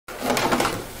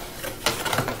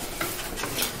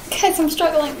Guys, I'm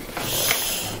struggling.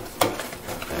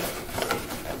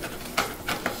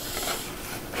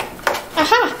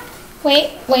 Aha!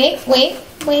 Wait. Well,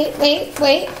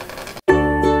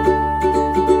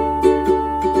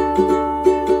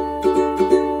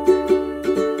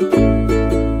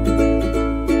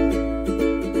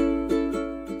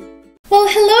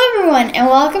 hello everyone, and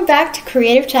welcome back to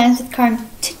Creative Times with Carm.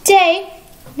 Today,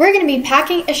 we're going to be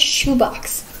packing a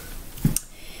shoebox.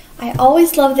 I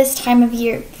always love this time of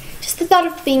year. Just the thought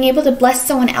of being able to bless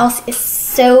someone else is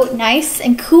so nice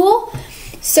and cool.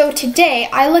 So today,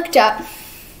 I looked up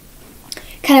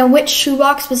kind of which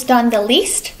shoebox was done the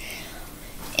least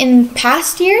in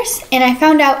past years, and I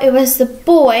found out it was the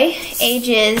boy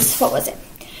ages,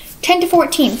 10 to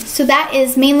 14. So that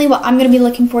is mainly what I'm going to be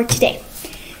looking for today.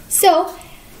 So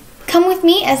come with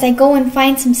me as I go and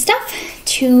find some stuff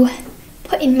to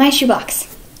put in my shoebox.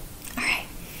 All right.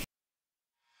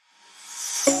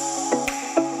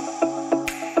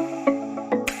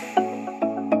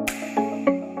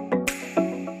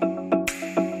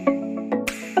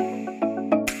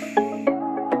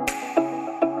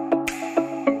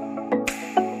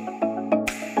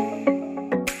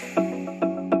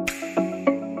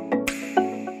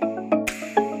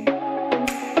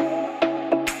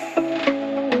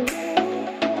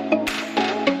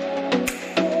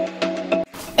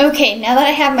 Okay, now that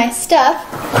I have my stuff,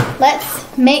 let's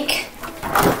make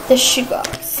the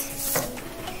shoebox.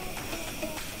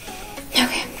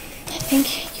 Okay, I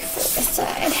think you flip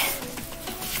aside.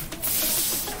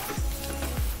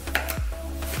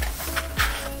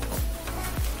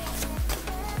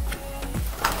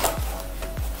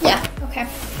 Yeah, okay.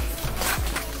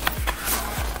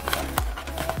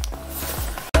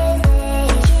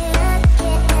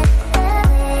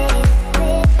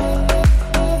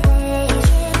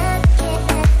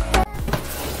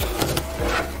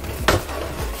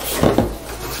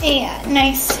 Yeah,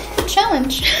 nice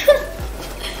challenge.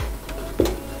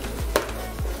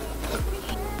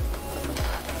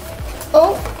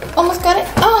 Oh, almost got it.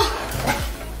 Oh,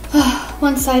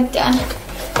 one side done.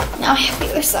 Now I have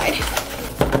the other side.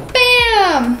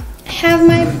 Bam! I have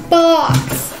my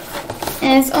box.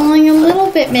 And it's only a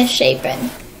little bit misshapen.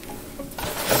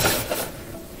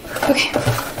 Okay.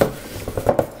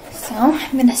 So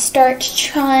I'm gonna start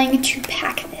trying to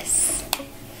pack this.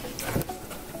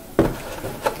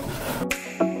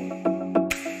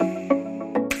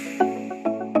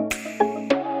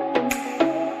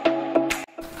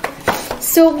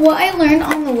 So what I learned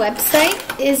on the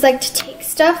website is like to take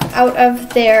stuff out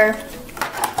of their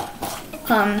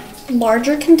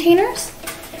larger containers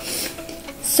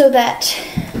so that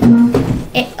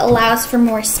it allows for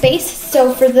more space.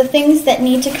 So for the things that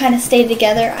need to kind of stay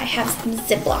together, I have some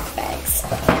Ziploc bags,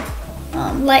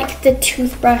 like the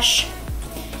toothbrush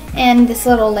and this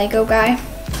little Lego guy.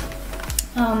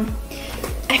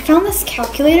 I found this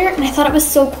calculator and I thought it was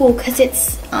so cool because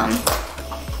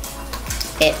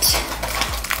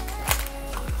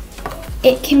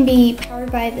it can be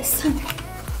powered by the sun.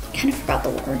 Kind of forgot the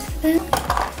word for that.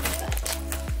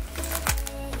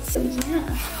 So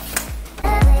yeah.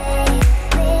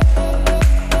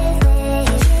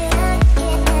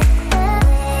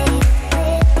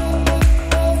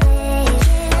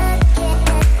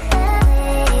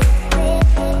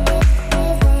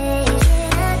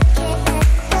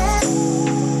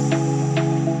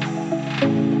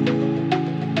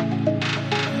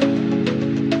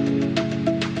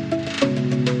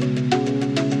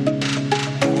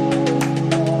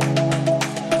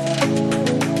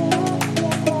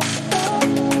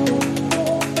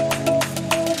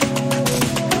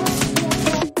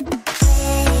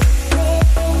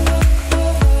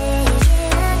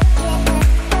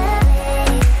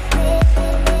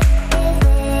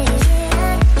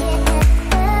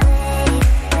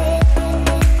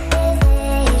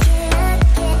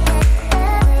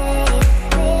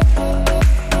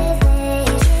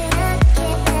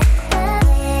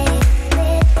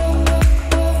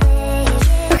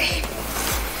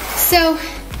 So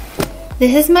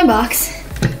this is my box,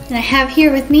 and I have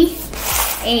here with me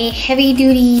a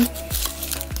heavy-duty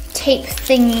tape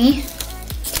thingy.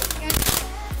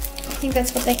 I think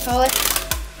that's what they call it.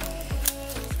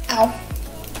 Ow.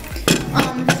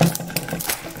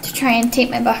 To try and tape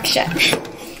my box shut.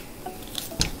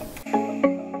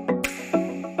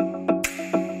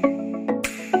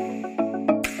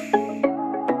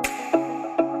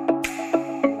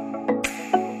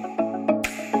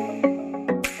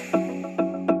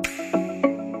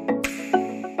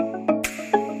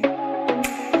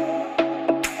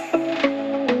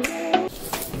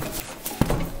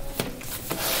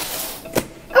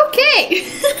 Okay.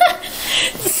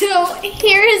 So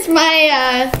here is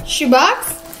my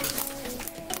shoebox.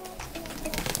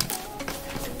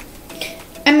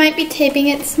 I might be taping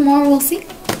it some more, we'll see.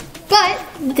 But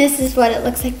this is what it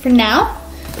looks like for now.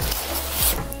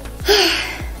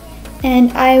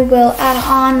 And I will add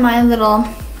on my little,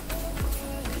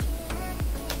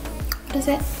 what is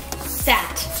it?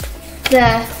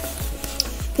 That.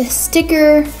 The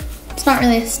sticker, it's not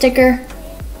really a sticker.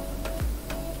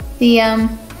 The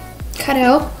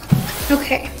cutout.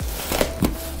 Okay.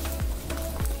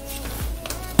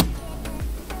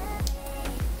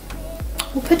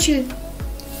 We'll put you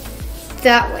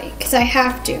that way, because I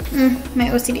have to. My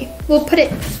OCD. We'll put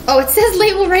it, oh, it says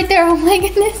label right there, oh my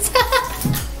goodness.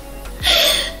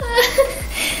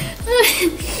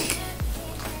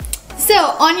 So,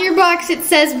 on your box it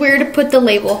says where to put the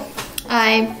label.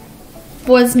 I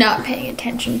was not paying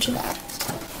attention to that.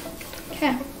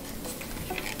 Okay.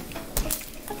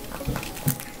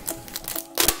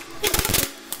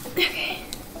 Okay.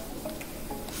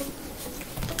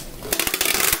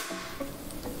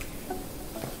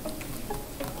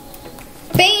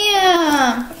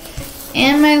 Bam!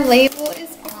 And my label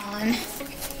is on.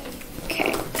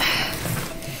 Okay.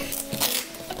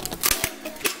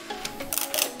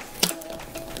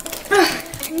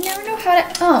 I never know how to,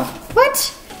 oh,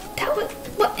 what? That was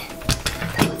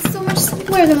so much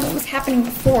simpler than what was happening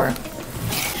before.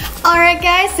 Alright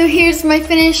guys, so here's my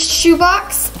finished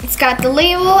shoebox. It's got the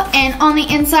label, and on the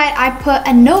inside I put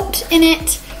a note in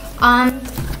it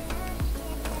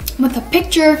with a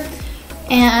picture,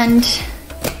 and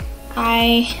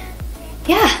I'm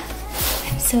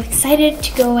so excited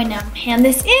to go and hand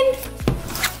this in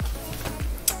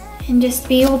and just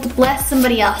be able to bless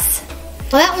somebody else.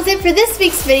 Well, that was it for this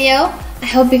week's video. I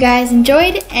hope you guys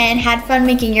enjoyed and had fun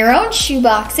making your own shoe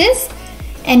boxes,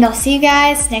 and I'll see you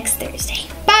guys next Thursday.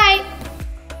 Bye!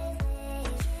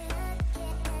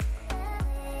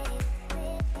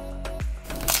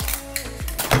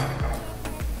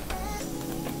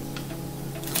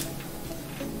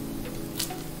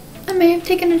 I may have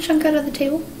taken a chunk out of the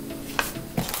table.